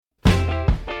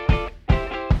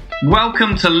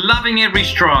Welcome to Loving Every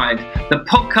Stride, the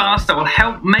podcast that will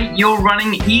help make your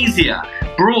running easier.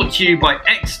 Brought to you by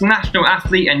ex-national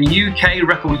athlete and UK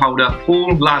record holder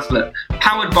Paul Laslett,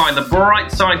 powered by the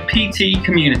Brightside PT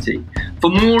community.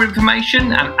 For more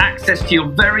information and access to your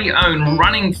very own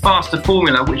Running Faster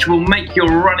formula, which will make your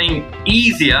running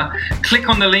easier, click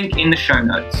on the link in the show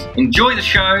notes. Enjoy the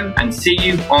show and see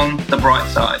you on the bright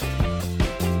side.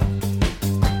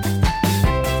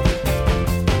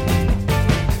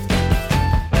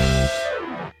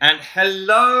 And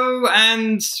hello,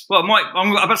 and well,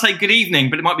 I'm about to say good evening,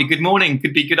 but it might be good morning,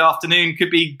 could be good afternoon, could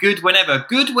be good whenever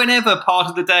part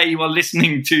of the day you are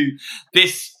listening to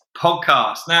this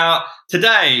podcast. Now,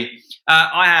 today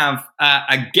I have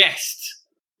a guest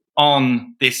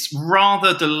on this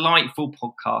rather delightful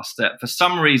podcast that for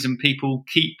some reason people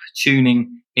keep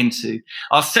tuning into.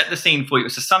 I'll set the scene for you.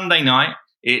 It's a Sunday night.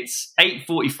 It's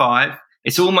 8:45.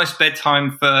 It's almost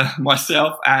bedtime for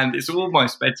myself, and it's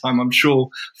almost bedtime, I'm sure,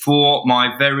 for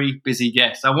my very busy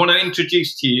guest. I want to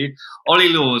introduce to you Ollie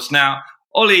Laws. Now,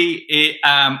 Ollie,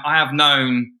 I have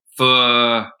known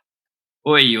for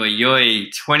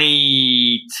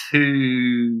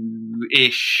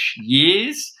 22-ish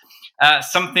years,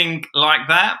 something like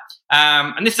that.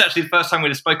 And this is actually the first time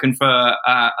we've spoken for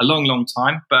a long, long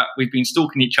time, but we've been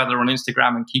stalking each other on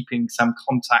Instagram and keeping some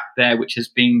contact there, which has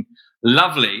been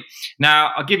lovely.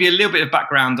 Now, I'll give you a little bit of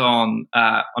background on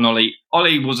Ollie.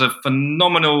 Ollie was a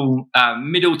phenomenal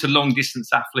middle to long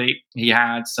distance athlete. He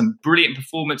had some brilliant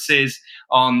performances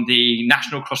on the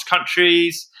national cross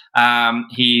countries.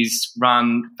 He's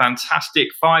run fantastic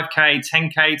 5K,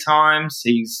 10K times.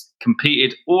 He's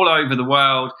competed all over the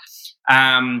world.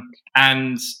 And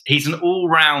he's an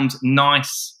all-round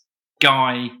nice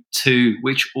guy too,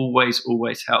 which always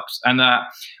helps. And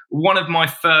one of my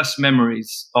first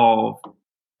memories of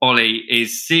Ollie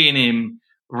is seeing him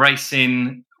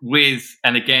racing with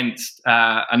and against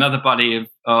another buddy of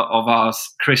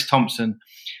ours, Chris Thompson.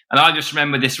 And I just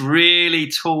remember this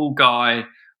really tall guy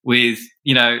with,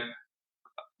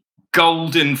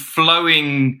 golden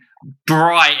flowing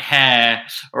bright hair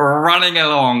running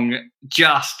along,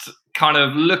 just kind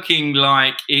of looking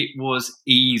like it was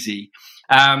easy.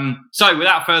 So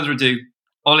without further ado,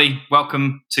 Ollie,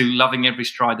 welcome to Loving Every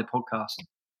Stride, the podcast.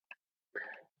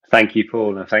 Thank you,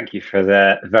 Paul, and thank you for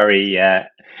the very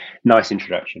nice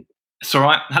introduction. It's all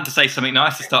right. I had to say something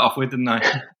nice to start off with, didn't I?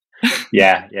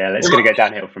 Yeah. It's going to go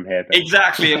downhill from here. But...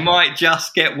 Exactly. It might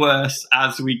just get worse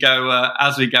as we go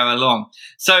along.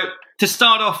 So to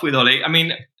start off with, Ollie, I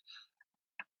mean,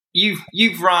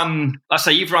 you've run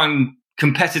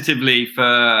competitively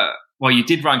you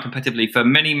did run competitively for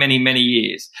many, many, many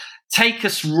years. Take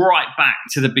us right back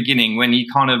to the beginning when you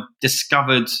kind of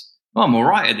discovered, I'm all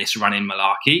right at this running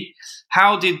malarkey.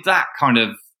 How did that kind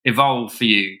of evolve for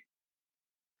you?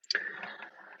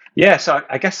 Yeah, so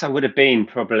I guess I would have been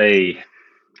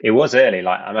it was early.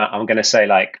 Like I'm going to say,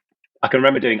 like, I can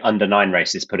remember doing under 9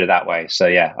 races, put it that way. So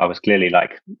yeah, I was clearly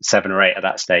like 7 or 8 at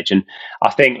that stage. And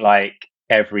I think like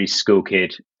every school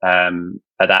kid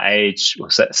at that age, well,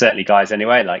 certainly guys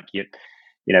anyway, like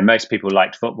most people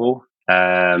liked football.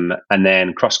 And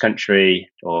then cross country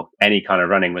or any kind of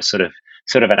running was sort of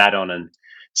an add-on and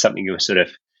something you were sort of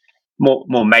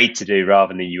more made to do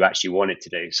rather than you actually wanted to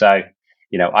do. So, I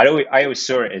always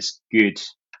saw it as good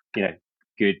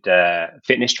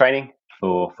fitness training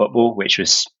for football, which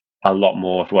was a lot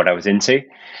more of what I was into.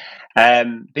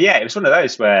 But yeah, it was one of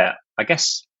those where I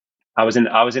guess I was in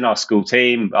our school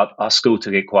team. Our school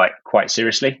took it quite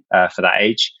seriously for that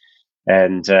age.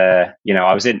 And, I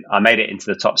made it into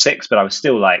the top 6, but I was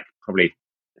still like probably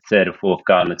 3rd or 4th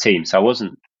guy on the team. So I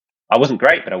wasn't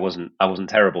great, but I wasn't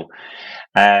terrible.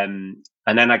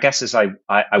 And then I guess as I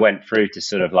went through to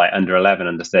sort of like under 11,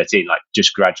 under 13, like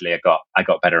just gradually I got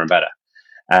better and better.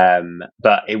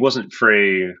 But it wasn't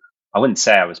through, I wouldn't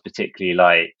say I was particularly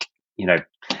like,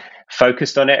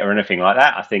 focused on it or anything like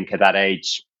that. I think at that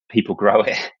age, people grow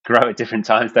at different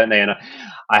times, don't they? And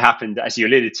I happened, as you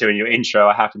alluded to in your intro,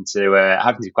 I happen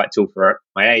to be quite tall for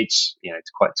my age. It's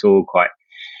quite tall, quite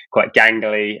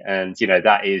gangly, and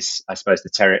that is, I suppose, the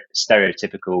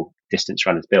stereotypical distance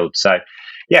runner's build. So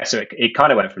yeah, so it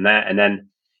kind of went from there. And then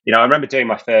I remember doing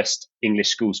my first English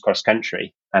schools cross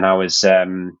country, and I was I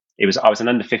was an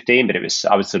under 15, but I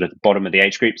was sort of the bottom of the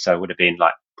age group, so I would have been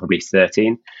like probably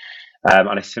 13.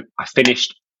 And I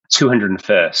finished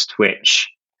 201st, which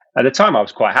at the time I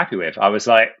was quite happy with. I was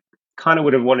like, kind of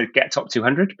would have wanted to get top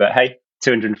 200, but hey,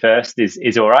 201st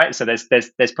is all right. So there's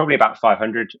probably about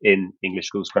 500 in English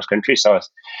schools cross country. So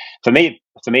for me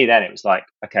then it was like,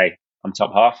 okay, I'm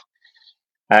top half.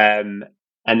 And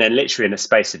then literally in the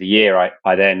space of a year,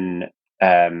 I then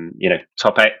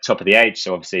top of the age.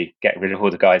 So obviously getting rid of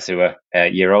all the guys who were a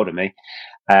year older than me.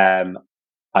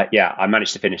 I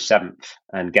managed to finish 7th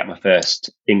and get my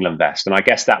first England vest, and I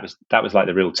guess that was like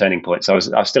the real turning point. So I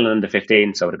was still an under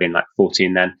 15, so I would have been like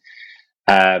 14 then.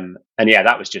 And yeah,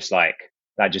 that was just like,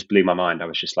 that just blew my mind. I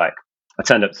was just like, I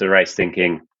turned up to the race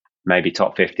thinking maybe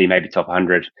top 50, maybe top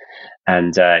 100,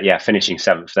 and finishing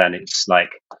 7th. Then it's like,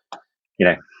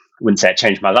 I wouldn't say it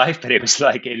changed my life, but it was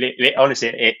like,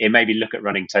 honestly, it made me look at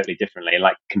running totally differently.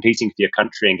 Like competing for your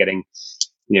country and getting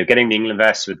the England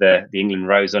vest with the England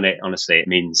rose on it. Honestly, it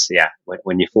means,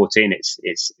 when you're 14,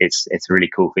 it's a really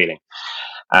cool feeling.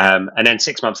 And then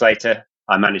 6 months later,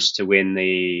 I managed to win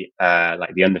the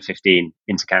under 15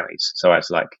 intercounties. So I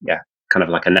was like, kind of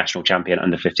like a national champion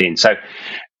under 15. So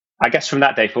I guess from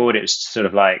that day forward, it was sort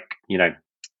of like,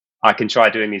 I can try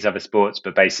doing these other sports,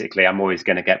 but basically I'm always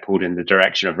going to get pulled in the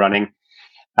direction of running.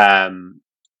 And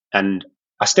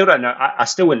I still don't know. I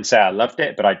still wouldn't say I loved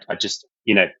it, but I just,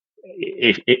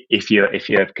 if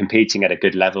you're competing at a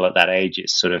good level at that age,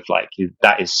 it's sort of like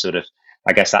that is sort of,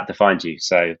 I guess that defines you.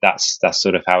 So that's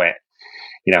sort of how it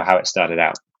started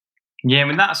out. Yeah, I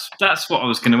mean that's what I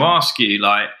was going to ask you.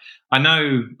 Like, I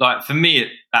know, like for me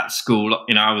at school,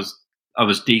 I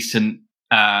was decent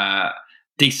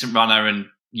runner, and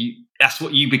that's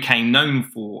what you became known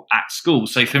for at school.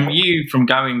 So from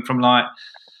going from like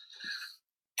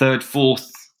 3rd, 4th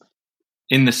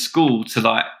in the school to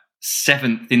like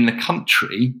 7th in the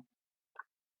country,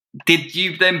 did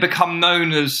you then become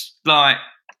known as like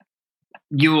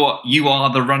you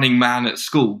are the running man at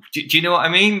school? Do you know what I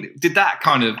mean? Did that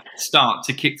kind of start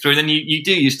to kick through? Then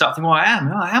you start thinking, well,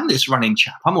 I am this running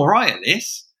chap. I'm all right at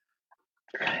this.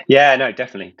 Yeah, no,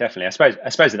 definitely. I suppose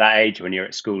at that age when you're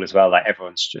at school as well, like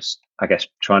everyone's just, I guess,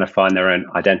 trying to find their own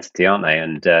identity, aren't they?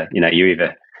 And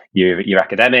you're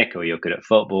academic or you're good at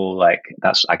football. Like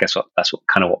that's what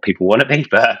kind of what people want to be.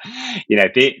 But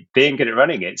being good at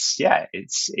running, it's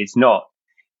not.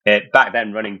 Back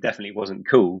then, running definitely wasn't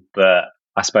cool, but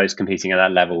I suppose competing at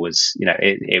that level was,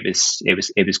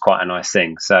 it was quite a nice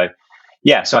thing. So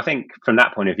so I think from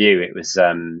that point of view, it was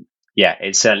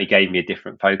it certainly gave me a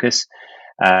different focus.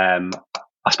 I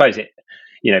suppose it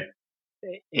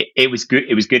was good.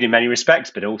 It was good in many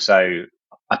respects, but also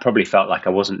I probably felt like I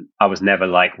was never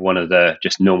like one of the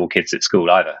just normal kids at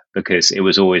school either, because it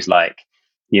was always like,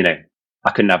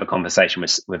 I couldn't have a conversation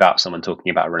without someone talking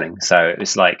about running. So it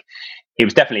was like, it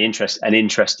was definitely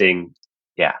interesting,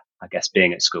 I guess,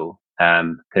 being at school,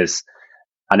 because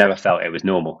I never felt it was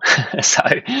normal. So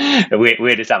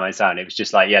weird as that might sound, it was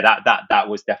just like, that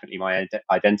was definitely my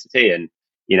identity. And,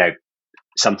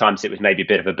 sometimes it was maybe a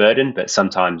bit of a burden, but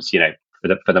sometimes,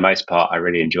 for the most part, I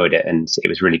really enjoyed it. And it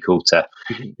was really cool to,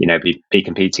 be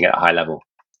competing at a high level.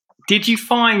 Did you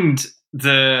find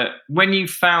when you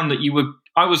found that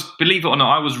believe it or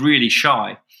not, I was really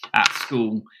shy at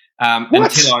school.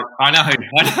 Until I know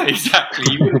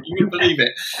exactly. You wouldn't believe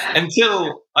it.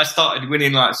 Until I started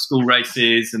winning like school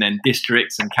races and then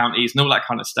districts and counties and all that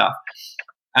kind of stuff.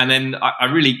 And then I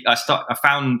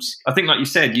found, I think like you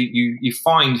said, you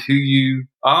find who you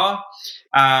are.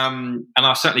 And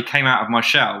I certainly came out of my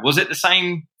shell. Was it the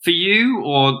same for you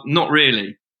or not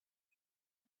really?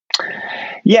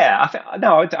 Yeah,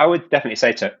 I would definitely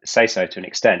say so to an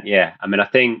extent. Yeah. I mean, I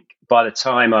think by the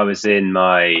time I was in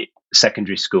my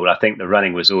secondary school, I think the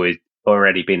running was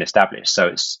already been established. So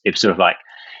it's sort of like,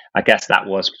 I guess that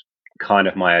was kind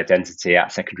of my identity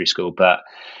at secondary school. But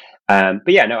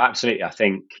yeah, no, absolutely. I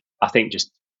think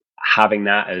just having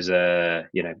that as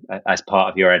as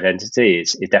part of your identity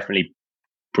is definitely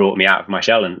brought me out of my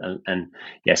shell. And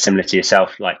similar to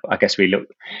yourself, like I guess we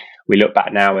look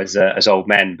back now as old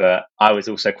men, but I was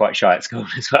also quite shy at school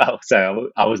as well. So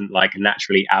I wasn't like a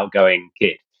naturally outgoing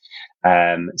kid.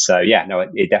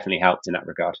 It definitely helped in that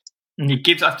regard. And it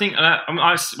gives, I think,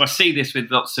 I see this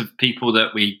with lots of people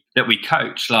that we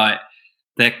coach, like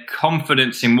their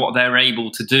confidence in what they're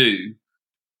able to do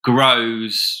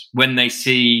grows when they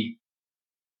see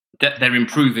that they're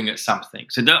improving at something.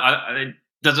 So it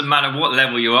doesn't matter what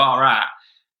level you are at,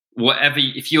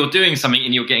 if you're doing something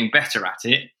and you're getting better at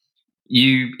it,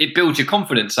 it builds your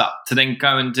confidence up to then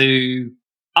go and do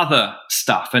other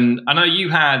stuff. And I know you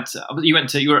were at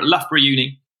Loughborough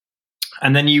Uni,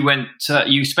 and then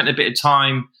you spent a bit of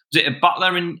time, was it at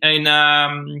Butler in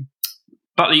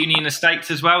Butler Uni in the States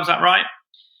as well? Is that right?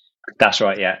 That's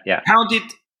right. Yeah.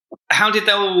 How did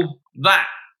all that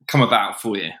come about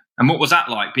for you? And what was that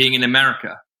like being in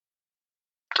America?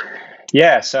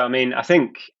 Yeah. So, I mean, I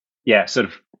think, sort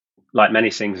of like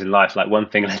many things in life, like one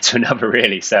thing led to another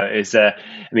really. So it was,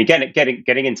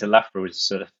 getting into Loughborough was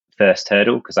sort of first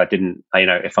hurdle because I didn't,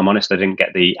 if I'm honest, I didn't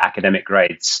get the academic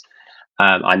grades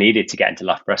I needed to get into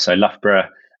Loughborough. So Loughborough,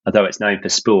 although it's known for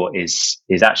sport, is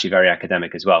actually very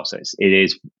academic as well. So it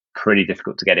is pretty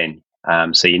difficult to get in.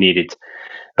 So you needed,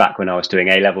 back when I was doing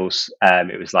A levels,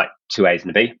 it was like 2 A's and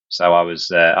a B. So I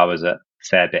was a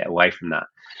fair bit away from that.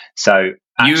 So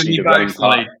actually, the running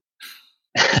part.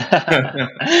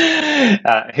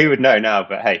 Who would know now?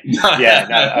 But hey, yeah,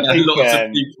 no, I think lots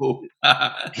of people.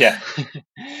 Yeah,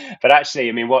 but actually,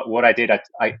 I mean, what I did,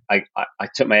 I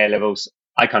took my A levels.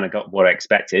 I kind of got what I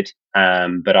expected,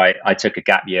 but I took a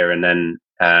gap year, and then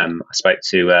I spoke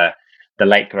to the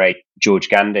late great George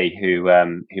Gandy, who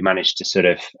managed to sort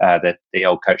of the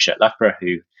old coach at Loughborough,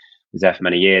 who was there for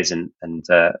many years and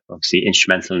obviously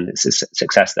instrumental in its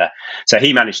success there. So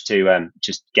he managed to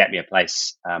just get me a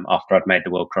place after I'd made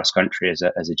the world cross country as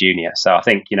a junior. So I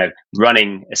think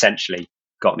running essentially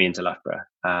got me into Loughborough,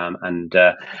 and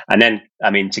then I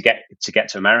mean to get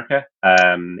to America,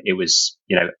 it was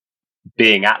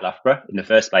being at Loughborough in the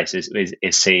first place is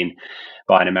seen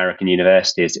by an American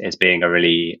university as being a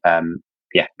really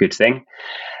good thing.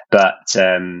 But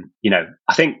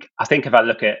I think if I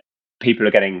look at people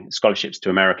are getting scholarships to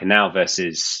America now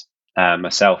versus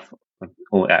myself,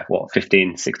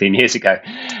 15, 16 years ago.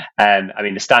 I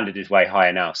mean, the standard is way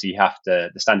higher now. So the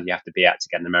standard you have to be at to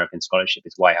get an American scholarship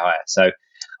is way higher. So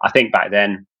I think back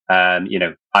then,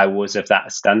 I was of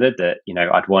that standard that,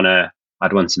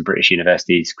 I'd won some British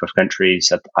universities, cross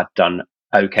countries. I'd done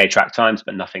okay track times,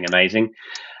 but nothing amazing.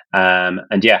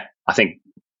 And yeah, I think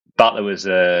Butler was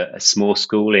a small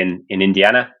school in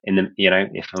Indiana,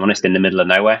 if I'm honest, in the middle of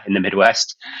nowhere, in the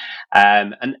Midwest.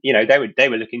 And they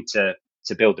were looking to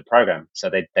build the program,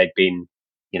 so they'd been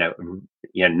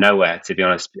nowhere, to be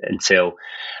honest, until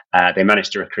they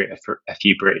managed to recruit a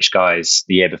few British guys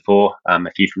the year before,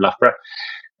 a few from Loughborough,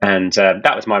 and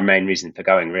that was my main reason for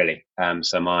going, really.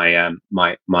 So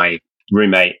my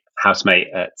roommate, housemate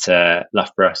at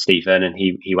Loughborough, Steve Vernon,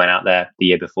 he went out there the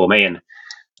year before me, and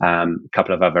a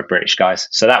couple of other British guys.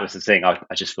 So that was the thing. I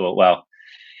just thought, well,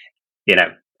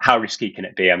 how risky can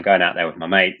it be? I'm going out there with my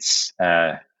mates.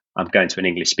 I'm going to an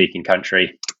English-speaking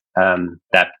country.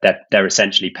 They're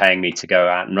essentially paying me to go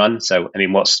out and run. So, I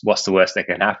mean, what's the worst that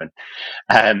can happen?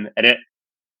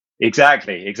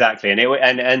 Exactly.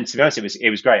 And to be honest, it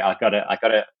was great. I got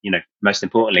a, most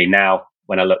importantly, now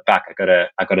when I look back, I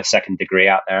got a second degree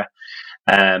out there.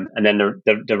 And then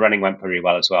the running went pretty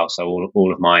well as well. So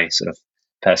all of my sort of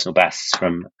personal bests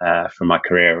from my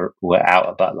career were out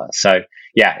at Butler. So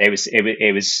yeah, it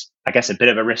was I guess a bit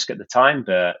of a risk at the time,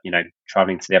 but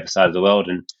traveling to the other side of the world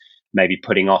and maybe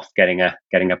putting off getting a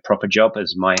proper job,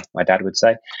 as my dad would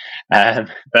say.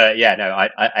 But yeah, no,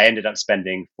 I ended up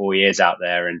spending 4 years out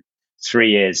there and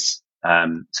 3 years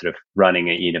sort of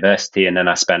running at university, and then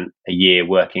I spent a year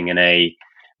working in a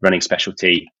running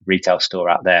specialty retail store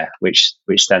out there, which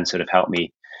then sort of helped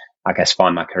me, I guess,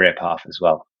 find my career path as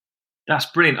well. That's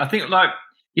brilliant. I think, like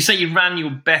you say, you ran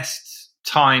your best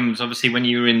times, obviously, when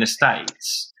you were in the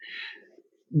States.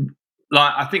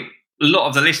 Like, I think a lot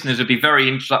of the listeners would be very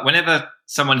interested. Like, whenever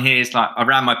someone hears, like, I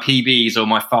ran my PBs or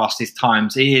my fastest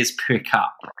times, ears prick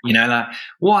up. Like,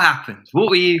 what happened?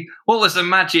 What was the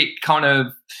magic kind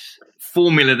of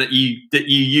formula that you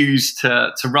used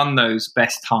to run those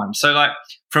best times? So, like,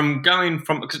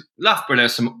 because Loughborough,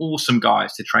 there's some awesome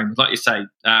guys to train with, like you say.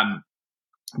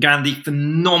 Gandy,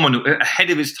 phenomenal, ahead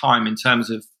of his time in terms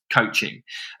of coaching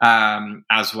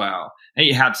as well. And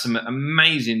he had some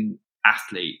amazing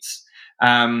athletes.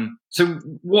 So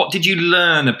what did you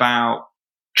learn about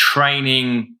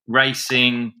training,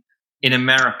 racing in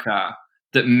America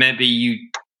that maybe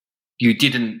you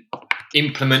didn't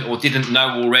implement or didn't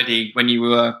know already when you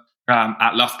were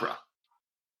at Loughborough?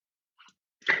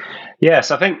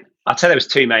 Yes, I think I'd say there was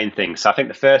two main things. So I think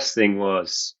the first thing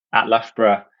was at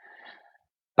Loughborough,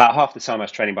 about half the time I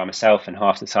was training by myself and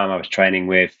half the time I was training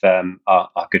with our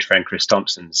good friend Chris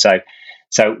Thompson. So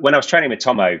when I was training with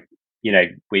Tomo,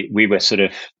 we were sort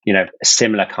of, a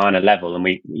similar kind of level, and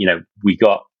we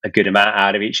got a good amount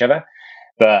out of each other.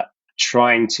 But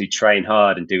trying to train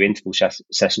hard and do interval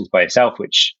sessions by yourself,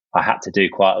 which I had to do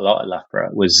quite a lot at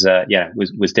Loughborough, was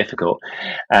difficult.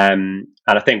 And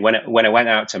I think when I went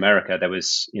out to America, there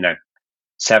was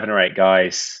 7 or 8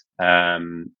 guys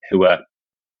who were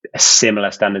a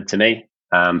similar standard to me.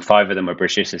 5 of them were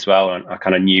British as well, and I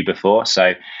kind of knew before.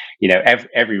 So,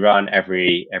 every run,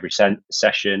 every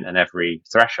session, and every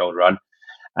threshold run,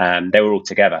 they were all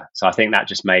together. So I think that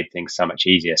just made things so much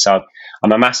easier. So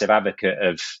I'm a massive advocate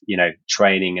of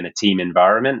training in a team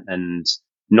environment, and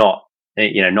not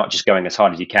just going as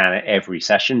hard as you can at every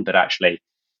session, but actually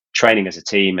training as a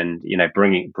team, and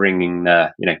bringing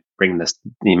the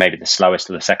maybe the slowest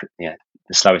or the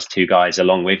slowest two guys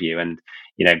along with you, and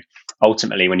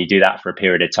ultimately when you do that for a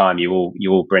period of time, you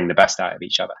all bring the best out of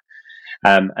each other.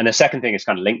 And the second thing is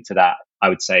kind of linked to that, I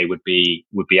would say, would be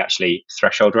actually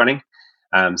threshold running.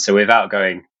 So without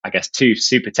going, I guess, too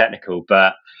super technical,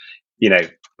 but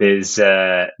there's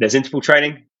interval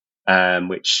training,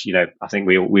 which I think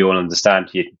we all understand.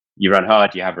 You run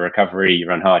hard, you have a recovery. You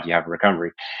run hard, you have a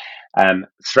recovery.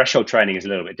 Threshold training is a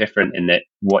little bit different in that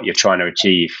what you're trying to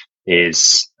achieve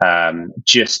is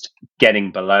just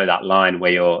getting below that line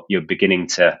where you're beginning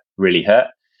to really hurt.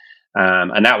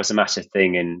 And that was a massive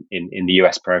thing in the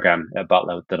US program at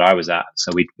Butler that I was at.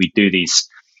 So we do these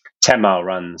 10-mile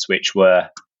runs, which were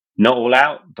not all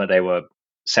out, but they were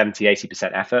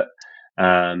 70-80% effort.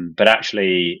 But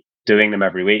actually doing them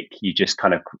every week, you just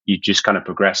kind of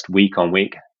progressed week on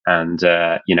week, and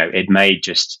it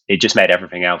just made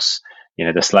everything else.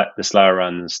 The slower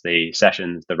runs, the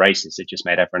sessions, the races, it just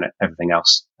made everything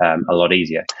else a lot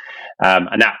easier.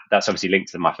 And that's obviously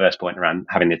linked to my first point around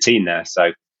having the team there.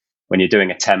 So when you're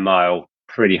doing a 10-mile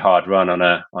pretty hard run on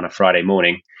a Friday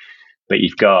morning, but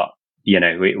you've got,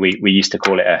 we used to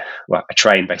call it a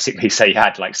train basically. So you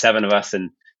had like 7 of us,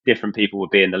 and different people would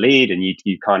be in the lead, and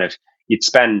you'd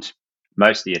spend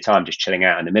most of your time just chilling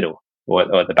out in the middle or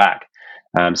at the back.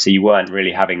 So you weren't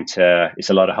really having to. It's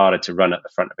a lot harder to run at the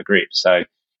front of a group. So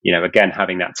again,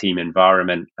 having that team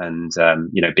environment and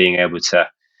being able to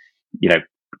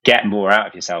get more out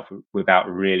of yourself without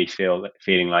really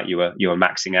feeling like you were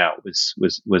maxing out was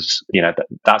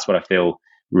that's what I feel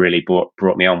really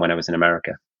brought me on when I was in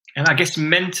America. And I guess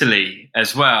mentally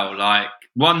as well, like,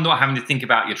 one, not having to think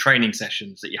about your training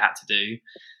sessions that you had to do,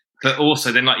 but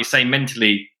also then, like you say,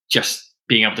 mentally just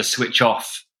being able to switch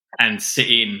off and sit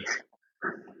in,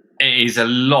 it is a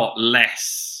lot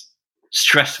less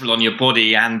stressful on your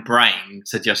body and brain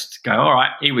to just go, all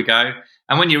right, here we go.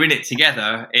 And when you're in it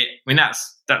together,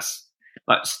 that's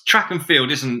like track and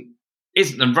field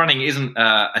and running isn't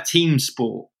a team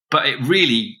sport, but it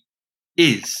really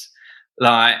is.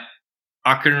 Like,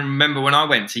 I can remember when I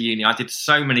went to uni, I did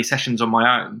so many sessions on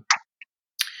my own,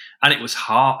 and it was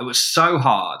hard. It was so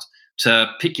hard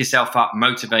to pick yourself up,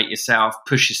 motivate yourself,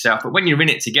 push yourself. But when you're in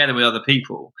it together with other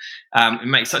people, it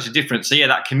makes such a difference. So yeah,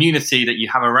 that community that you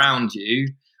have around you,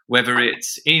 whether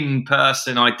it's in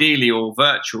person, ideally, or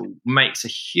virtual, makes a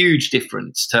huge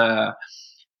difference to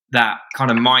that kind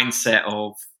of mindset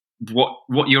of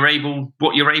what you're able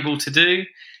to do.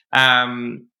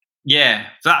 Yeah,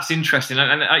 so that's interesting.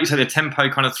 And like you said, the tempo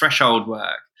kind of threshold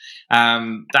work,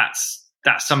 that's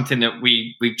something that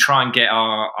we try and get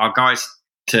our guys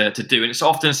to do. And it's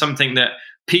often something that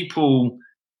people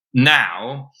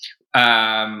now,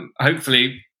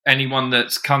 hopefully anyone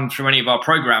that's come through any of our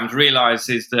programs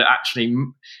realizes that actually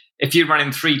if you're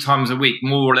running 3 times a week,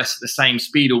 more or less at the same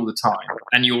speed all the time,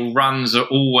 and your runs are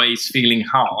always feeling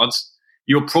hard,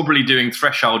 you're probably doing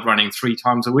threshold running 3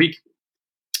 times a week.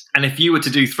 And if you were to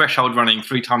do threshold running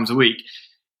 3 times a week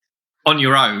on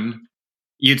your own,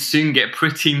 you'd soon get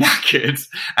pretty knackered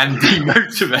and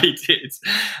demotivated.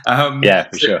 Yeah,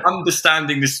 for sure.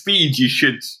 Understanding the speed you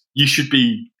should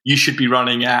be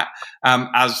running at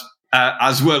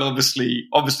as well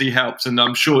obviously helps. And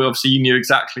I'm sure obviously you knew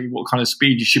exactly what kind of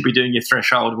speed you should be doing your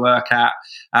threshold work at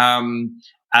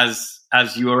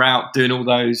as you were out doing all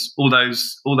those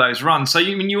runs. So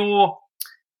you mean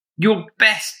your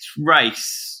best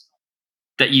race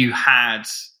that you had,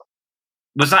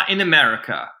 was that in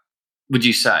America, would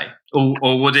you say,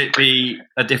 or would it be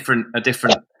a different was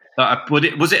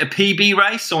it a PB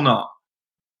race or not?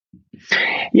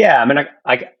 Yeah, I mean,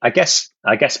 I guess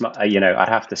my, I'd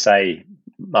have to say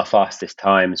my fastest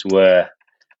times were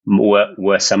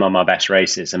some of my best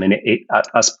races. I mean,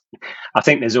 I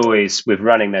think there's always, with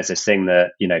running, there's this thing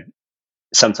that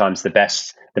sometimes the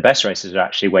best races are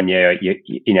actually when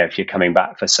if you're coming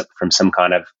back from some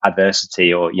kind of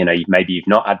adversity, or maybe you've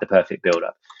not had the perfect build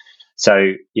up. So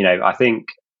I think,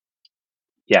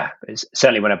 yeah,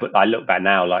 certainly when I look back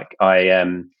now, like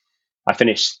I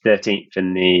finished 13th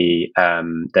in the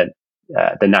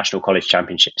National College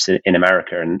Championships in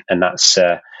America, and that's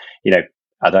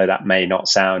although that may not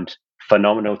sound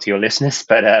phenomenal to your listeners,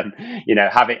 but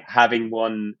having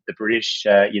won the British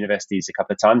universities a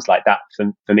couple of times, like that,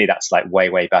 for me, that's like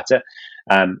way better.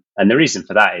 And the reason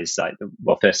for that is, like,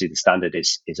 well, firstly, the standard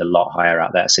is a lot higher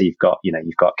out there. So you've got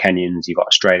Kenyans, you've got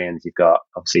Australians, you've got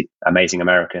obviously amazing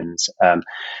Americans.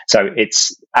 So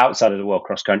it's outside of the world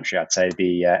cross country. I'd say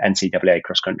the NCAA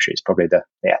cross country is probably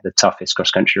the toughest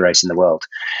cross country race in the world.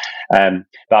 But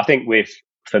I think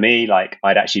for me, like,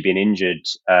 I'd actually been injured,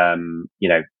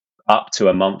 up to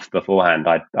a month beforehand,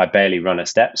 I barely run a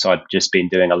step. So I'd just been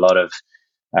doing a lot of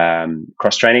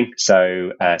cross training.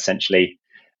 So essentially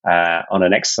on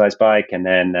an exercise bike, and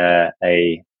then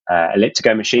a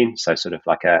elliptico machine. So sort of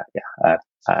like a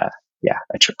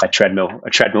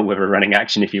treadmill with a running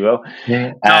action, if you will.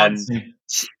 Yeah,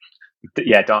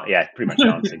 pretty much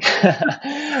dancing.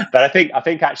 But I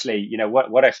think actually,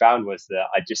 what I found was that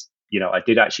I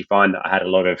did actually find that I had a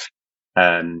lot of,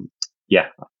 I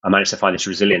managed to find this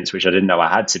resilience, which I didn't know I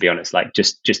had, to be honest. Like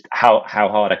just how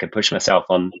hard I could push myself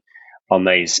on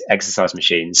those exercise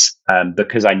machines,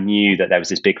 because I knew that there was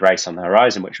this big race on the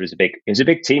horizon, which was it was a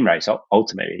big team race.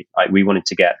 Ultimately, like, we wanted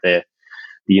to get the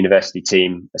university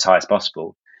team as high as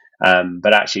possible.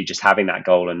 But actually just having that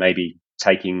goal and maybe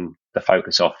taking the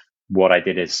focus off what I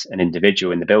did as an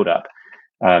individual in the build up,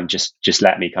 just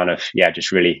let me kind of,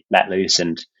 just really let loose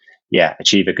and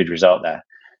achieve a good result there.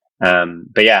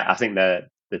 But I think the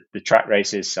track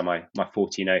races, so my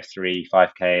 14:03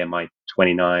 5K and my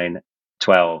 29:12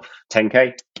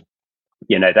 10K,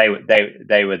 they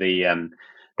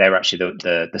were actually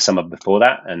the summer before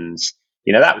that. And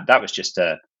that was just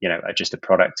a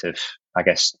product of, I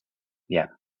guess,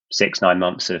 6-9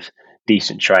 months of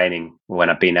decent training when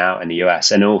I've been out in the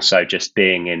US, and also just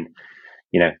being in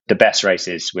the best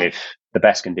races with the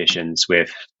best conditions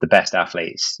with the best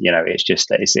athletes.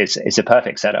 It's a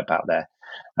perfect setup out there.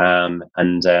 I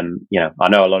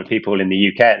know a lot of people in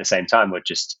the UK at the same time would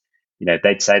just,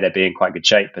 they'd say they'd be in quite good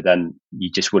shape, but then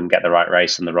you just wouldn't get the right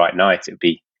race on the right night. It would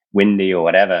be windy or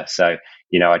whatever. So,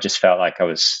 I just felt like I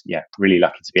was, really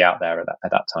lucky to be out there at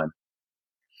that time.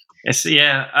 That's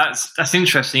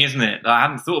interesting, isn't it? I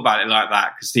hadn't thought about it like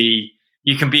that, because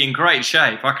you can be in great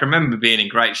shape. I can remember being in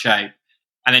great shape,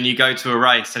 and then you go to a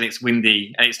race and it's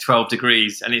windy and it's 12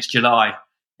 degrees and it's July,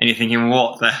 and you're thinking,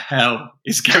 what the hell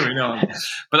is going on?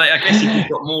 But I guess if you've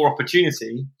got more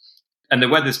opportunity and the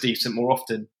weather's decent more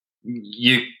often,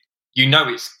 you know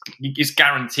it's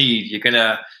guaranteed.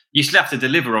 You still have to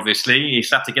deliver, obviously. You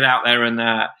still have to get out there and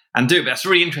do it. But that's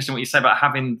really interesting what you say about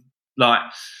having, like,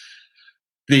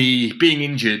 the being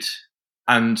injured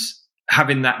and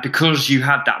having that, because you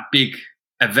had that big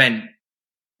event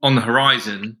on the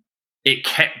horizon. It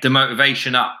kept the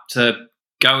motivation up to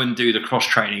go and do the cross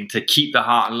training, to keep the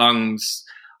heart and lungs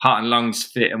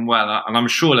fit and well. And I'm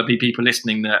sure there'll be people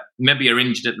listening that maybe are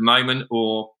injured at the moment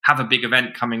or have a big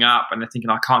event coming up and they're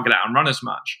thinking, I can't get out and run as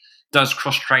much. Does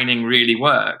cross training really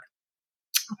work?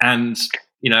 And,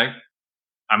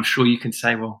 I'm sure you can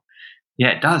say, well, yeah,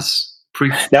 it does.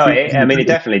 It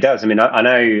definitely does. I mean, I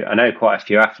know quite a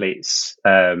few athletes,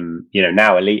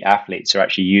 now elite athletes are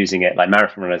actually using it. Like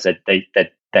marathon runners,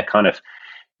 they're kind of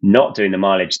not doing the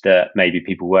mileage that maybe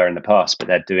people were in the past, but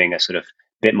they're doing a sort of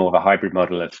bit more of a hybrid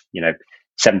model of,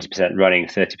 70% running,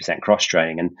 30% cross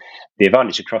training. And the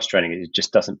advantage of cross training is it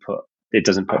just doesn't put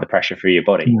the pressure through your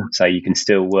body. Yeah. So you can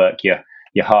still work your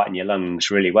heart and your lungs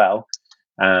really well,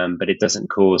 but it doesn't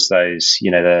cause those,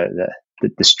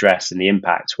 the stress and the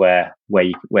impact where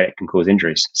it can cause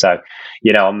injuries. So,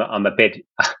 I'm a bit,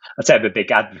 I'd say I'm a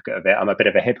big advocate of it. I'm a bit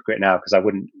of a hypocrite now because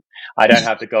I don't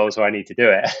have the goals where I need to do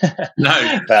it.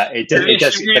 No, but it does.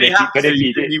 If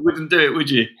you did, you wouldn't do it, would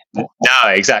you? No,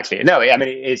 exactly. No, I mean,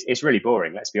 it's really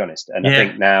boring. Let's be honest. And I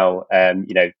think now,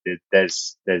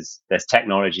 there's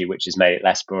technology which has made it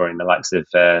less boring, the likes of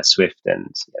Swift and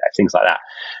things like that.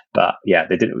 But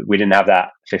we didn't have that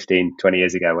 15, 20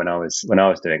 years ago when I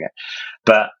was doing it.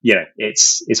 But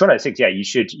it's one of those things.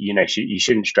 You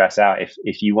shouldn't stress out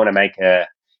if you want to make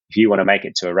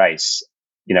it to a race.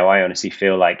 I honestly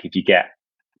feel like if you get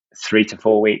 3 to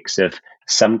 4 weeks of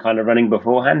some kind of running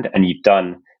beforehand and you've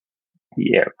done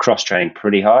cross training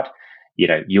pretty hard,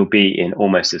 you'll be in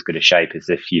almost as good a shape as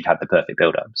if you've had the perfect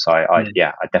build up. So I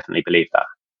definitely believe that.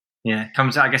 Yeah,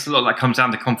 I guess a lot of that comes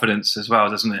down to confidence as well,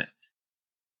 doesn't it?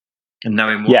 And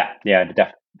knowing what.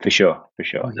 For sure.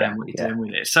 What you're doing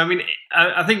with it. So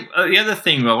I think the other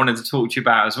thing I wanted to talk to you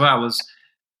about as well was,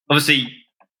 obviously,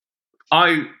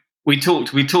 we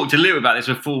talked a little about this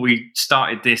before we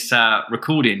started this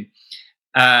recording.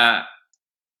 I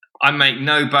make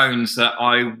no bones that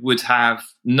I would have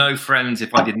no friends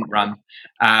if I didn't run,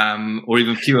 or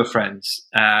even fewer friends.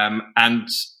 And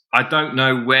I don't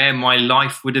know where my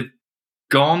life would have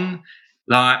gone.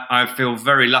 Like, I feel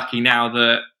very lucky now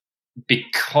that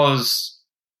because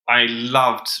I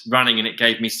loved running and it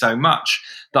gave me so much,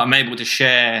 that I'm able to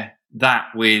share that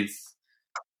with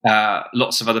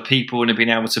lots of other people, and have been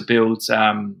able to build,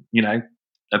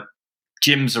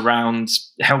 gyms around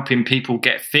helping people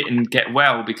get fit and get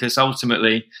well, because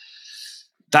ultimately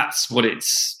that's what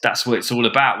it's all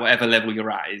about. Whatever level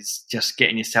you're at, is just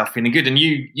getting yourself feeling good. And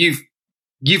you've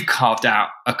you've carved out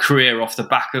a career off the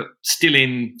back of still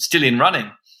in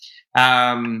running.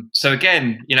 So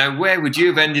again, where would you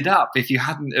have ended up if you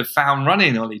hadn't have found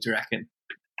running, Ollie, do you reckon?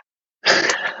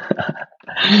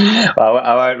 Well,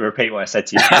 I won't repeat what I said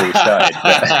to you before we started.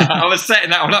 I was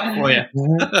setting that one up for you.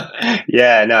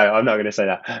 Yeah, no, I'm not going to say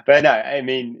that. But no, I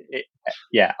mean,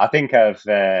 I think I've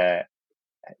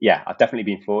definitely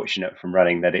been fortunate from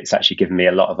running that it's actually given me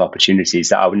a lot of opportunities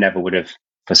that I would have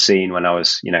foreseen when I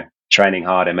was, training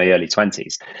hard in my early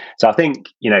 20s. So I think,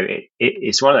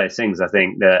 it's one of those things. I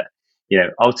think that,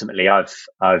 ultimately I've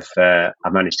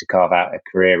managed to carve out a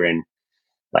career in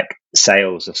like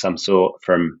sales of some sort,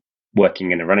 from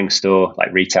working in a running store,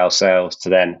 like retail sales, to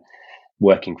then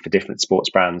working for different sports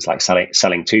brands, like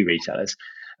selling to retailers.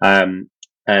 And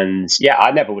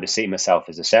I never would have seen myself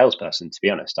as a salesperson, to be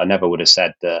honest. I never would have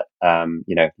said that,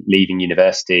 leaving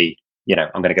university,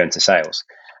 I'm going to go into sales.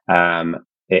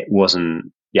 It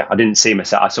wasn't, I didn't see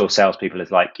myself. I saw salespeople as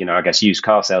like, I guess used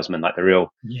car salesmen, like the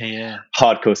real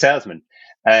hardcore salesman.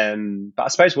 But I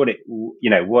suppose what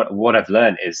I've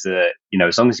learned is that,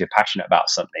 as long as you're passionate about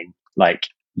something, like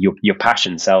your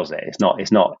passion sells it. It's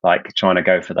not like trying to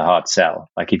go for the hard sell.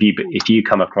 Like if you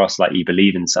come across like you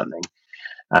believe in something,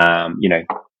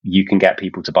 you can get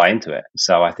people to buy into it.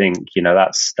 So I think,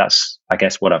 that's I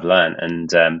guess what I've learned.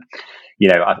 And,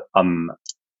 I'm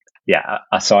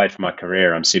aside from my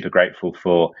career, I'm super grateful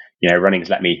for, running has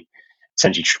let me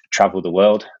essentially travel the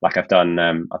world. Like I've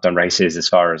done races as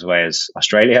far away as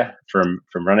Australia from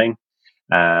running.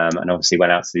 And obviously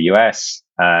went out to the US,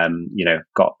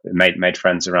 got made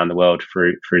friends around the world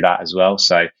through that as well.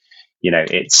 So,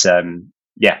 it's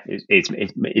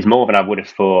more than I would have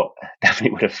thought,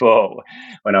 definitely would have thought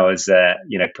when I was,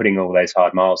 putting all those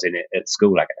hard miles in it at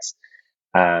school, I guess.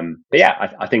 But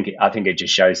yeah, I think it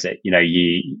just shows that,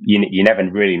 you never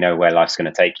really know where life's going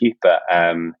to take you. But,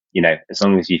 as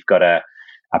long as you've got a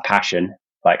passion,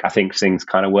 like I think things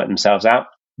kind of work themselves out.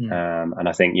 And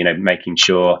I think, making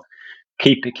sure,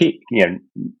 keep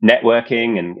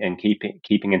networking and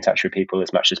keeping in touch with people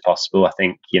as much as possible. I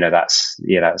think that's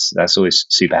always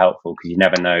super helpful, because you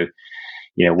never know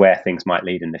where things might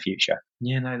lead in the future.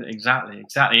 Yeah, no, exactly.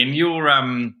 And you're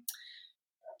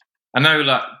I know,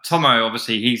 like Tomo,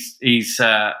 obviously he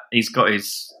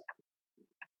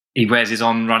wears his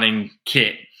on running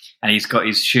kit and he's got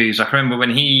his shoes. I can remember when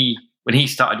he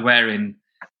started wearing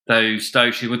those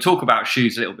shoes. We'll talk about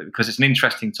shoes a little bit because it's an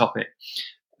interesting topic,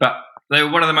 but they were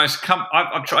one of the most.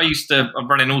 I used to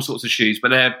run in all sorts of shoes, but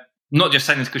they're not just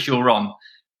saying this because you're on,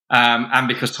 and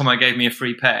because Tomo gave me a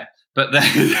free pair. But the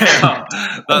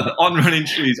on running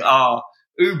shoes are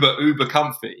uber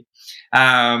comfy.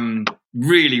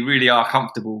 Really, really are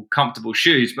comfortable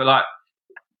shoes. But like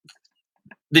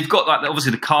they've got like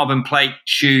obviously the carbon plate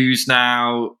shoes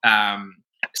now.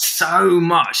 So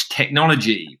much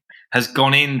technology has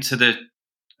gone into the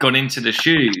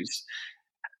shoes.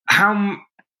 How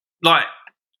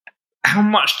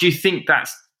much do you think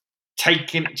that's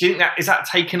taken? Do you think that is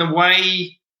taken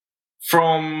away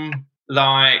from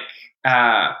like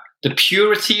the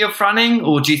purity of running,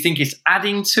 or do you think it's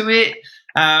adding to it?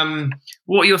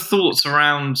 What are your thoughts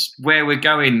around where we're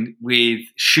going with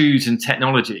shoes and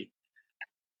technology?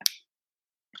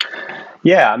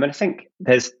 Yeah, I mean, I think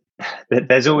there's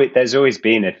always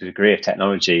been a degree of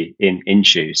technology in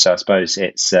shoes. So I suppose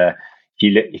it's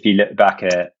if you look back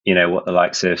at what the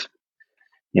likes of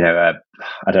I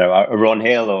don't know, a Ron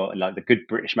Hill or like the good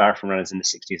British marathon runners in the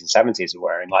 60s and 70s were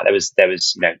wearing, like there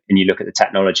was and you look at the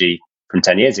technology from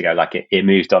 10 years ago, like it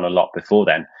moved on a lot before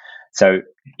then. So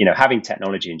having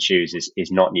technology in shoes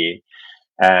is not new.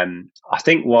 I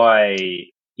think why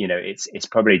it's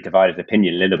probably divided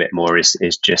opinion a little bit more is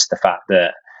just the fact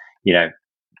that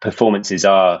performances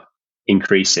are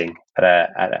increasing at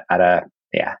a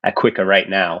quicker rate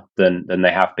now than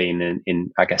they have been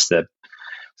in I guess the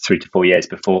 3 to 4 years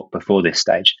before this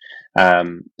stage.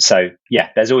 So yeah,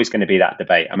 there's always going to be that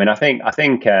debate. I mean, I think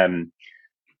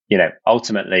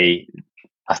ultimately,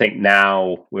 I think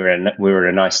now we're at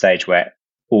a nice stage where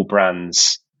all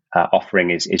brands offering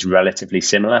is relatively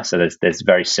similar. So there's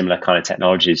very similar kind of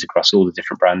technologies across all the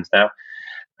different brands now.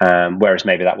 Whereas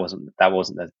maybe that wasn't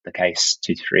the case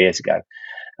 2 to 3 years ago.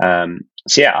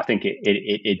 So yeah, I think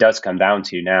it does come down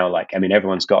to now, like, I mean,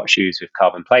 everyone's got shoes with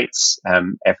carbon plates.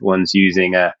 Everyone's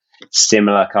using a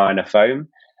similar kind of foam.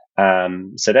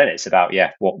 So then it's about,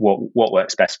 what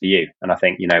works best for you. And I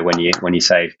think, when you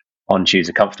say on shoes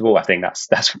are comfortable, I think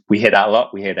that's we hear that a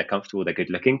lot. We hear they're comfortable, they're good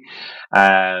looking.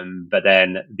 But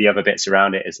then the other bits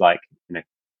around it is like,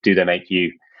 do they make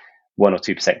you 1 or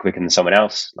 2% quicker than someone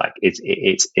else? Like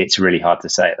it's really hard to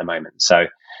say at the moment. So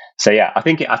yeah, I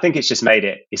think it's just made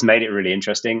it really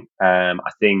interesting. I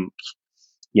think,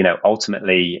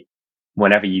 ultimately,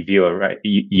 whenever you view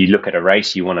you look at a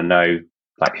race, you want to know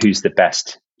like who's the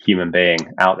best human being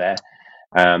out there.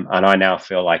 And I now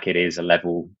feel like it is a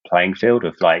level playing field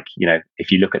of like, if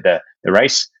you look at the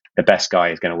race, the best guy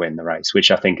is going to win the race,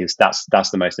 which I think that's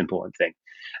the most important thing.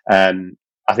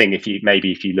 I think if you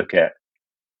look at,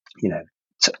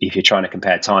 if you're trying to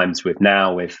compare times with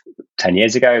now with 10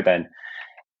 years ago, then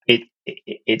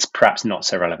it's perhaps not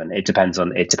so relevant. It depends on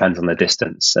the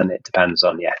distance, and it depends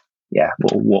on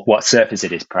what surface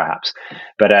it is perhaps.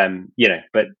 But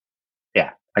but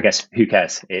yeah, I guess who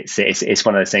cares? It's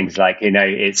one of those things like,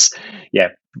 it's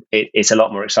a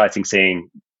lot more exciting seeing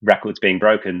records being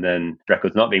broken than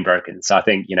records not being broken. So I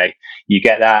think, you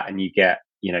get that, and you get,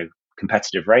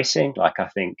 competitive racing. Like I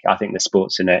think the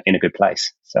sport's in a good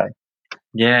place. So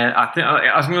yeah,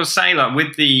 I was going to say, like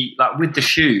with the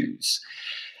shoes,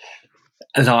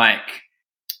 like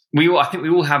I think we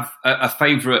all have a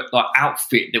favorite like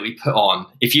outfit that we put on.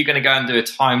 If you're going to go and do a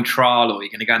time trial, or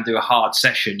you're going to go and do a hard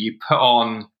session, you put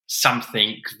on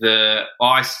something that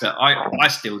I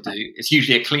still do. It's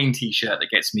usually a clean t-shirt that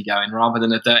gets me going, rather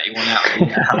than a dirty one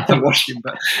out of the washing.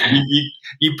 But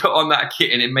you put on that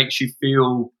kit, and it makes you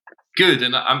feel good.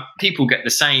 And people get the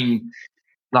same,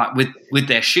 like with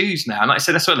their shoes now. And like I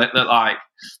said, that's what like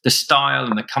the style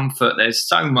and the comfort. There's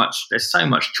so much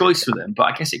choice for them. But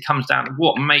I guess it comes down to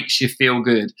what makes you feel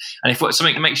good. And if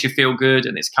something makes you feel good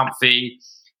and it's comfy,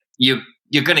 you're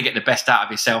going to get the best out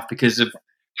of yourself because of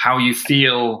how you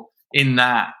feel in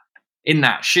that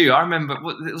shoe. I remember,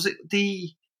 was it the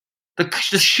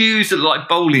shoes that look like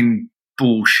bowling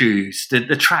ball shoes,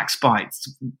 the track spikes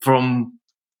from,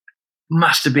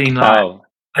 must have been like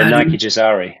the Nike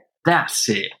Jazari. That's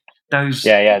it. Those,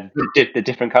 the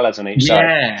different colours on each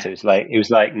side. So it was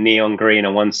like neon green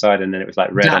on one side, and then it was like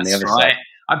red on the other side.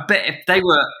 I bet if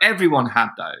everyone had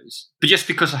those, but just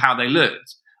because of how they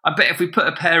looked. I bet if we put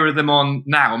a pair of them on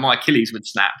now, my Achilles would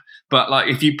snap. But like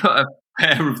if you put a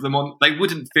pair of them on, they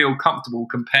wouldn't feel comfortable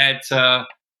compared to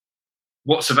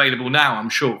what's available now, I'm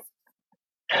sure.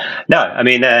 No, I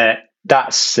mean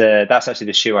that's actually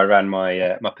the shoe I ran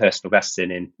my personal best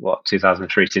in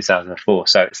 2003, 2004.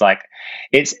 So it's like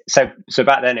so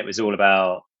back then it was all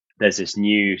about, there's this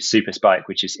new super spike,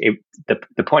 which is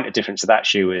the point of difference of that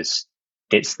shoe is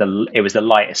it was the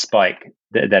lightest spike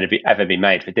that had ever been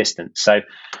made for distance. So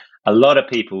a lot of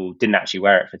people didn't actually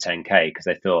wear it for 10K because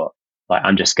they thought, like,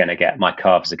 I'm just going to get, my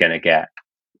calves are going to get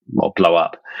or blow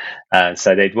up.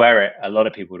 So they'd wear it. A lot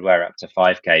of people would wear it up to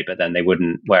 5K, but then they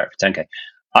wouldn't wear it for 10K.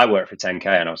 I wore it for 10K,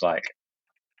 and I was like,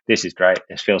 this is great.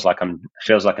 It feels like I'm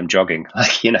jogging,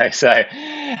 So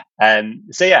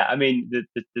yeah, I mean,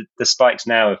 the spikes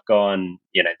now have gone,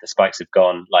 the spikes have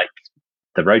gone like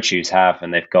the road shoes have,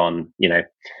 and they've gone,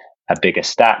 a bigger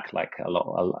stack, like a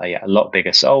lot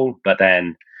bigger sole. But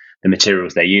then the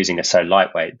materials they're using are so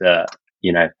lightweight that,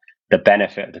 the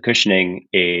benefit of the cushioning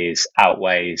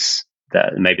outweighs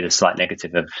maybe the slight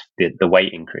negative of the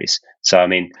weight increase. So, I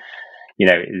mean,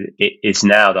 it's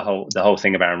now the whole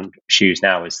thing about shoes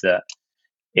now is that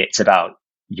it's about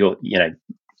your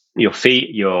feet,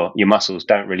 your muscles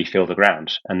don't really feel the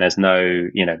ground, and there's no,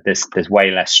 there's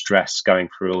way less stress going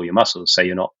through all your muscles, so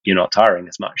you're not tiring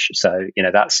as much. So,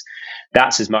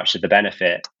 that's as much of the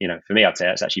benefit. For me, I'd say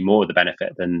that's actually more of the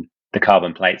benefit than the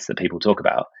carbon plates that people talk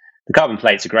about. The carbon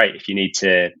plates are great if you need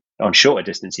to, on shorter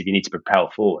distance, if you need to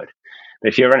propel forward. But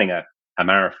if you're running a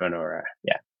marathon or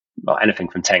anything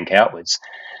from 10K upwards,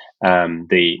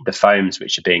 the foams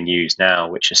which are being used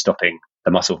now, which are stopping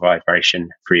the muscle vibration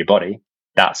through your body,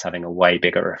 that's having a way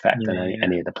bigger effect than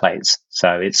any of the plates.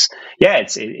 So it's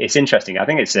interesting. I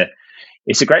think it's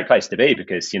a great place to be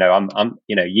because, I'm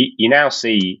you now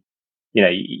see,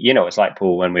 it's like,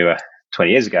 Paul, when we were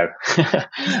 20 years ago,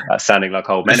 sounding like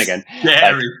old men again.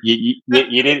 Like,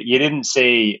 you didn't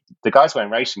see the guys wearing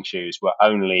racing shoes were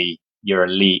only your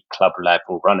elite club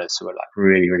level runners who are like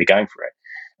really, really going for it.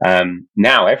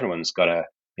 Now everyone's got a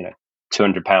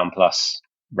 200-pound plus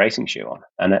racing shoe on,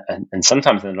 and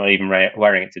sometimes they're not even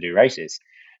wearing it to do races.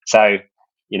 So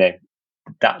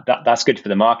that's good for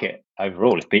the market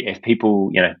overall. If people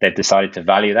they've decided to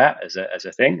value that as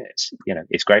a thing,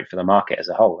 it's great for the market as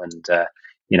a whole. And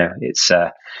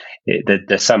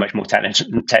there's so much more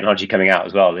technology coming out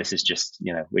as well. This is just,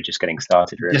 we're just getting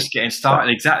started, really. Just getting started,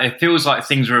 so. Exactly. It feels like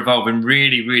things are evolving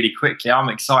really, really quickly. I'm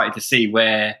excited to see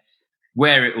where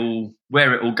it all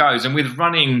goes. And with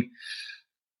running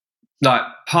like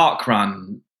park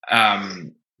run,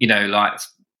 like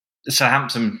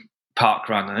Southampton park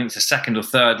run. I think it's the second or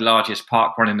third largest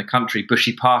park run in the country.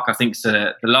 Bushy Park, I think, is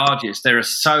the largest. There are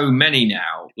so many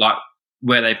now, like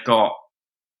where they've got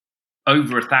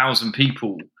over 1,000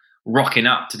 people rocking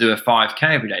up to do a 5K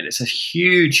every day. It's a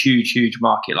huge, huge, huge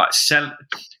market. Like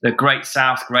the Great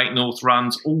South, Great North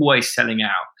runs, always selling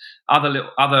out. Other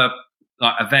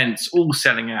like events, all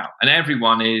selling out, and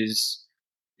everyone is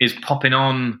popping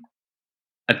on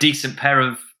a decent pair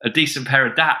of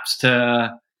daps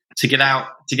to get out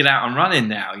and running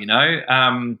now. You know,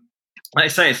 like I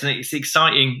say, it's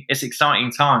exciting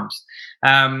times.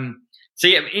 So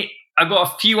yeah, I've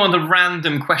got a few other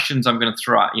random questions I'm going to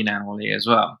throw at you now, Ollie, as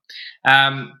well.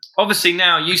 Obviously,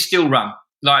 now you still run.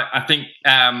 Like, I think,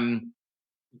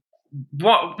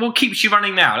 what keeps you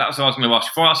running now? That was what I was going to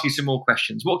ask. Before I ask you some more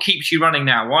questions, what keeps you running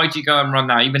now? Why do you go and run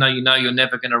now, even though you know you're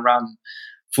never going to run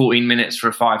 14 minutes for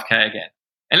a 5K again?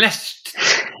 Unless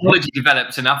technology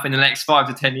develops enough in the next 5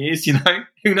 to 10 years, you know,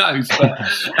 who knows? But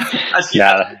as you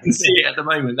can see it at the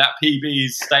moment, that PB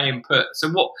is staying put.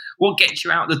 So what gets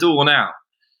you out the door now?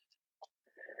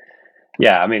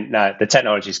 Yeah, I mean, no, the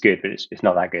technology is good, but it's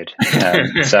not that good.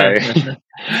 So,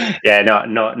 yeah, not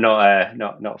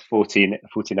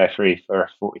 1403 for a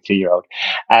 42-year-old.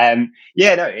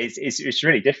 Yeah, no, it's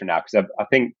really different now because I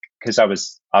think because I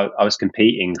was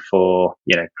competing for,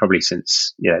 you know, probably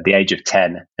since, you know, the age of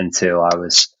 10 until I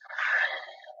was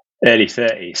early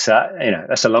 30s. So, you know,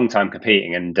 that's a long time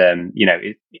competing, and you know,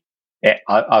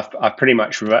 I've pretty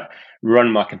much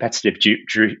run my competitive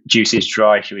juices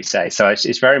dry, should we say? So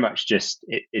it's very much just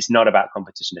it's not about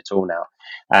competition at all now.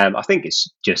 I think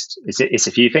it's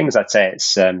a few things. I'd say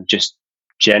it's just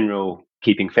general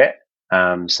keeping fit.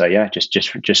 So yeah, just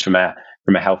from a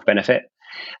health benefit.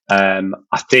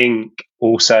 I think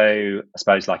also, I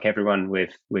suppose, like everyone with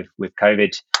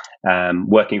COVID,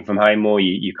 working from home more,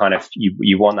 you kind of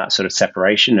you want that sort of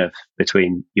separation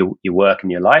between your work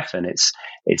and your life, and it's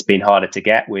been harder to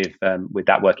get with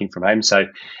that working from home. So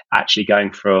actually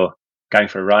going for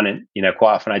a run, and you know,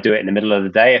 quite often I do it in the middle of the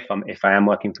day if I am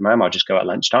working from home. I'll just go at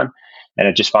lunchtime, and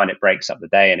I just find it breaks up the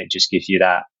day, and it just gives you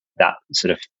that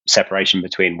sort of separation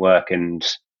between work and,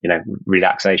 you know,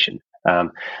 relaxation.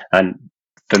 And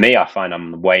for me, I find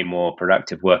I'm way more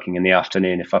productive working in the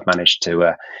afternoon if I've managed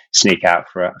to sneak out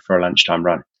for a lunchtime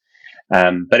run.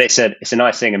 But it's a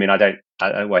nice thing. I mean, I don't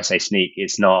always say sneak.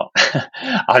 It's not.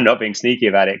 I'm not being sneaky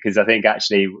about it, because I think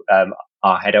actually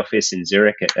our head office in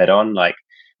Zurich at On, like,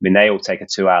 I mean, they all take a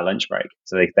 2-hour lunch break.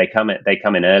 So they come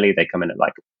in early. They come in at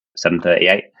like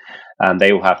 7:38.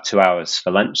 They all have 2 hours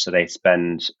for lunch. So they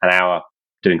spend an hour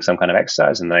doing some kind of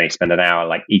exercise, and they spend an hour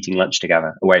like eating lunch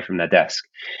together away from their desk,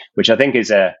 which I think is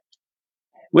yeah,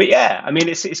 I mean,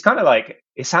 it's kind of like,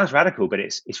 it sounds radical, but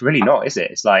it's really not, is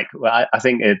it? It's like, well, I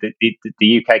think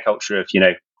the UK culture of, you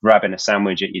know, grabbing a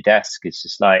sandwich at your desk is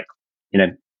just like, you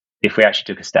know, if we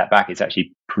actually took a step back, it's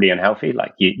actually pretty unhealthy.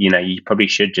 Like, you know, you probably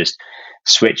should just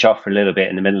switch off for a little bit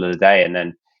in the middle of the day, and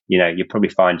then, you know, you'll probably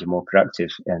find you're more productive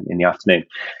in the afternoon.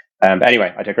 But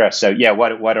anyway, I digress. So yeah, why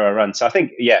do I run? So I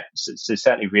think, yeah, so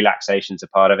certainly relaxation's a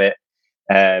part of it.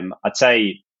 I'd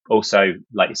say also,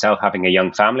 like yourself, having a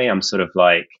young family, I'm sort of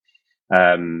like,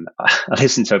 I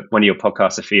listened to one of your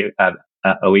podcasts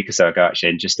a week or so ago, actually,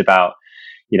 and just about,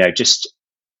 you know,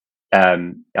 I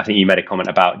think you made a comment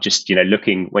about just, you know,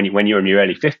 looking when you're in your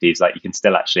early 50s, like you can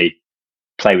still actually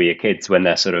play with your kids when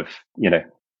they're sort of, you know,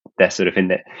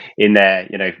 in their,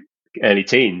 you know, early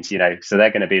teens, you know, so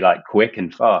they're going to be like quick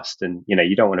and fast, and, you know,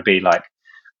 you don't want to be like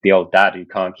the old dad who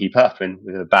can't keep up and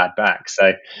with a bad back.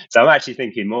 So I'm actually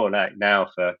thinking more like now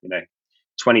for, you know,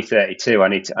 2032, I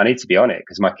need to be on it,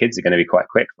 because my kids are going to be quite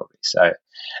quick probably. So,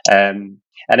 and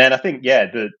then I think,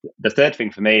 yeah, the third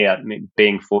thing for me, I mean,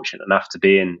 being fortunate enough to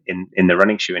be in the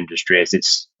running shoe industry, is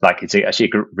it's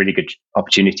actually a really good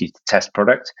opportunity to test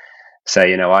product. So,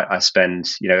 you know, I spend,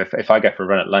 you know, if I go for a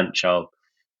run at lunch, I'll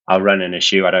run in a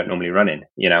shoe I don't normally run in,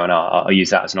 you know, and I'll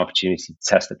use that as an opportunity to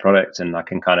test the product, and I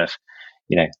can kind of,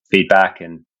 you know, feedback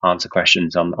and answer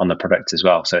questions on the product as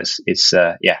well. So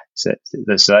so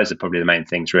those are probably the main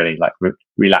things, really, like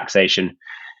relaxation,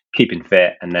 keeping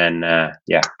fit, and then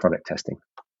product testing.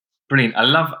 Brilliant. I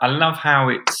love how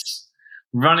it's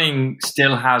running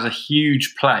still has a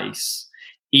huge place,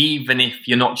 even if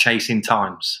you're not chasing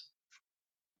times.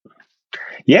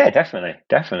 Yeah, definitely.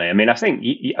 I mean, I think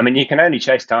you can only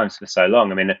chase times for so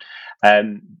long. I mean,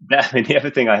 the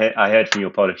other thing I heard from your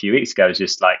pod a few weeks ago is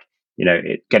just like, you know,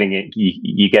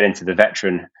 you get into the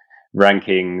veteran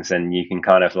rankings, and you can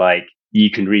kind of like,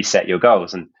 you can reset your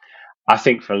goals. And I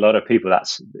think for a lot of people,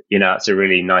 that's, you know, it's a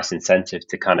really nice incentive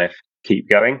to kind of keep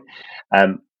going.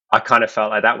 I kind of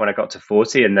felt like that when I got to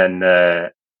 40, and then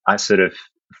I sort of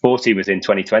 40 was in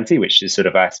 2020, which is sort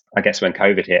of, I guess, when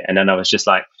COVID hit. And then I was just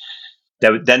like,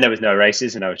 then there was no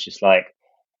races. And I was just like,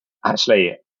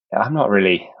 actually, I don't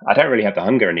really have the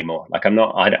hunger anymore. Like I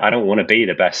don't want to be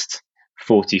the best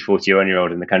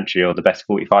 41-year-old in the country or the best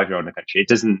 45-year-old in the country.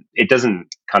 It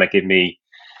doesn't kind of give me,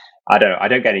 I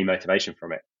don't get any motivation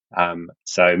from it.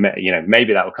 So,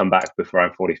 maybe that will come back before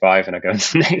I'm 45 and I go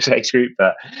into the next age group.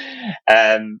 But,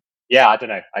 yeah, I don't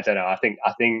know. I think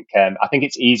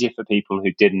it's easier for people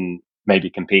who didn't maybe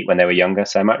compete when they were younger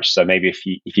so much. So maybe if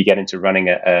you get into running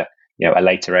at a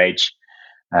later age,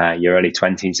 your early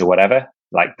 20s or whatever,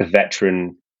 like the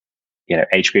veteran,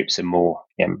 age groups are more,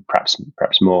 perhaps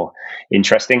more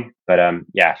interesting. But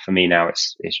for me now,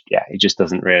 it just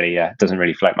doesn't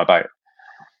really float my boat.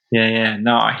 Yeah.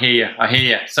 No, I hear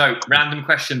you. So, random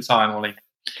question time, Ollie.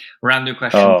 Random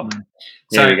question time.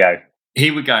 So,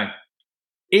 here we go.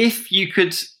 If you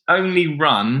could only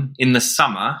run in the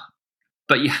summer,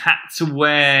 but you had to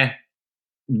wear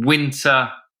winter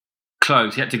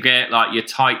clothes, you had to get like your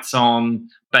tights on,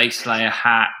 base layer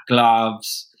hat,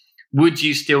 gloves, would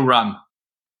you still run?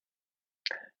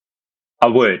 I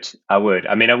would. I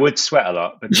mean, I would sweat a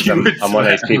lot because I'm one of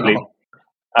those people.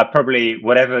 I probably,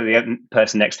 whatever the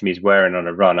person next to me is wearing on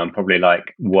a run, I'm probably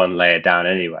like one layer down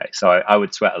anyway. So I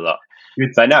would sweat a lot.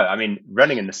 But no, I mean,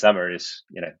 running in the summer is,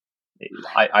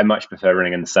 I much prefer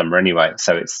running in the summer anyway.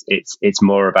 So it's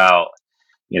more about,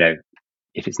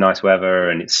 if it's nice weather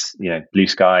and it's, blue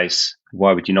skies,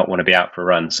 why would you not want to be out for a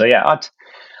run? So yeah,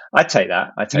 I'd take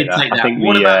that. I think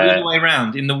what about the other way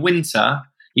around? In the winter,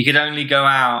 you could only go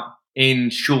out in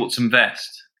shorts and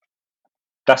vest.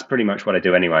 That's pretty much what I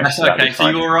do anyway. That's okay. So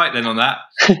you're all right then on that.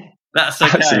 That's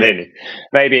okay. Absolutely.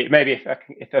 Maybe if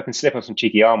I can slip on some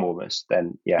cheeky arm warmers,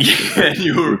 then yeah.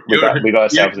 we got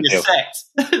ourselves a deal.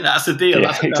 Set. That's a deal. Yeah,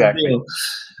 that's exactly. Deal.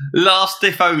 Last,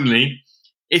 if only,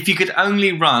 if you could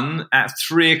only run at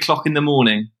 3:00 in the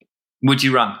morning, would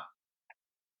you run?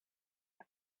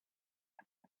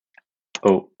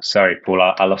 Oh, sorry, Paul.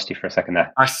 I lost you for a second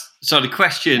there. So the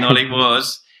question, Ollie,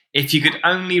 was, if you could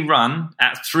only run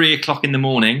at 3:00 in the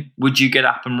morning, would you get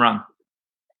up and run?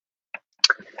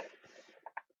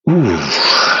 Ooh,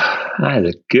 that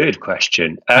is a good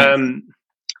question.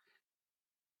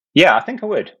 Yeah, I think I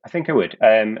would.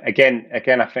 Again,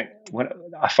 I think when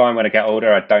I get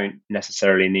older, I don't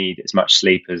necessarily need as much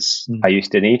sleep as I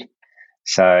used to need.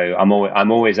 So I'm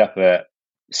always up at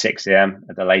 6 a.m.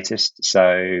 at the latest.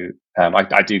 So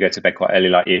I do go to bed quite early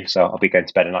like you. So I'll be going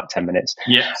to bed in like 10 minutes.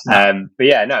 Yeah. But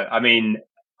yeah, no, I mean,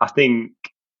 I think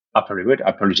I probably would.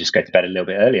 I'd probably just go to bed a little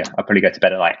bit earlier. I'd probably go to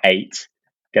bed at like 8,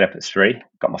 get up at 3,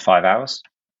 got my 5 hours.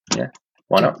 Yeah,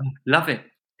 why not? Love it.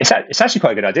 It's actually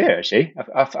quite a good idea, actually.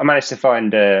 I managed to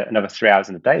find another 3 hours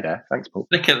in the day there. Thanks, Paul.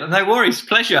 No worries.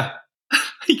 Pleasure.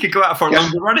 You could go out for a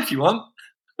longer run if you want.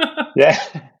 Yeah.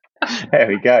 There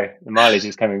we go. The mileage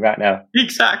is coming back now.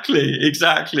 Exactly.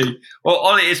 Well,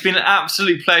 Ollie, it's been an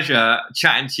absolute pleasure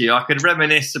chatting to you. I could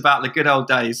reminisce about the good old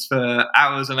days for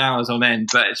hours and hours on end,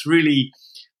 but it's really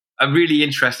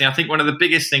interesting. I think one of the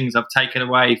biggest things I've taken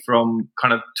away from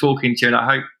kind of talking to you, and I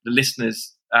hope the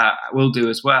listeners will do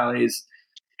as well, is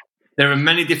there are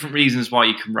many different reasons why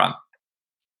you can run.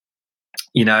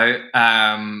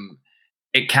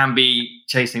 It can be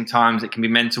chasing times, it can be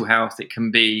mental health, it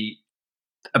can be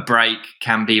a break,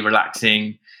 can be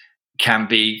relaxing, can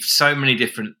be so many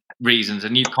different reasons.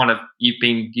 And you've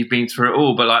been through it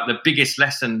all. But like the biggest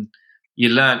lesson you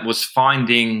learned was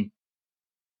finding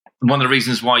one of the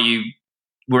reasons why you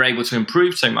were able to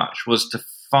improve so much was to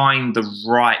find the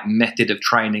right method of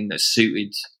training that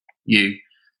suited you,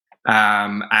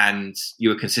 and you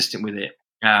were consistent with it,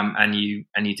 and you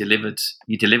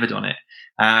delivered on it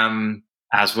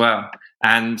as well.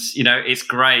 And it's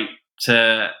great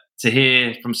to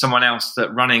hear from someone else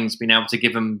that running's been able to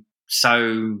give them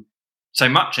so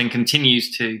much and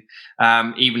continues to,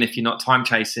 even if you're not time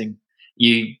chasing,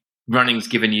 running's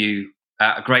given you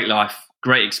a great life,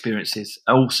 great experiences,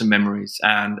 awesome memories,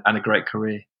 and a great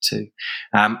career too.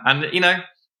 And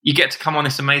you get to come on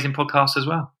this amazing podcast as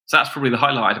well. So that's probably the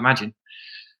highlight, I'd imagine.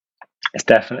 It's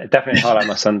definitely a highlight of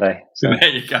my Sunday. So. There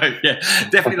you go. Yeah,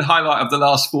 definitely the highlight of the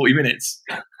last 40 minutes.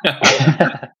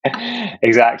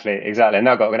 Exactly. And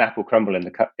now I've got an apple crumble in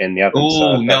the oven. Oh,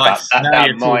 so nice.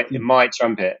 That might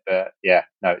trump it, but yeah,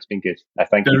 no, it's been good.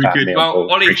 Thank you for having me.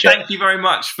 Well, Ollie, thank you very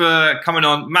much for coming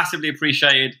on. Massively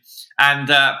appreciated. And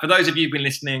for those of you who've been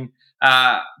listening,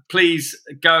 please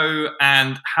go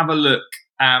and have a look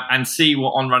and see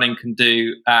what On Running can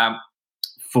do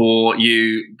for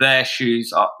you. Their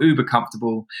shoes are uber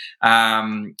comfortable.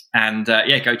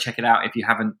 Go check it out if you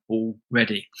haven't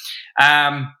already.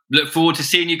 Look forward to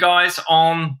seeing you guys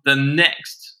on the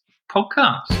next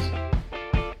podcast.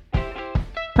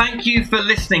 Thank you for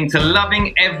listening to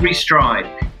Loving Every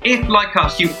Stride. If, like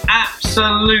us, you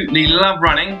absolutely love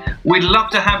running, we'd love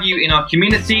to have you in our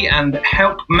community and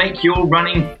help make your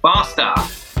running faster.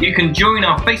 You can join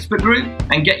our Facebook group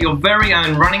and get your very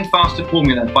own Running Faster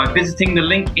formula by visiting the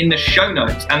link in the show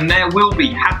notes, and there will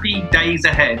be happy days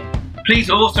ahead.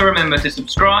 Please also remember to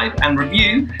subscribe and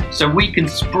review so we can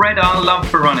spread our love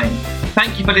for running.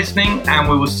 Thank you for listening, and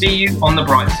we will see you on the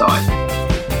bright side.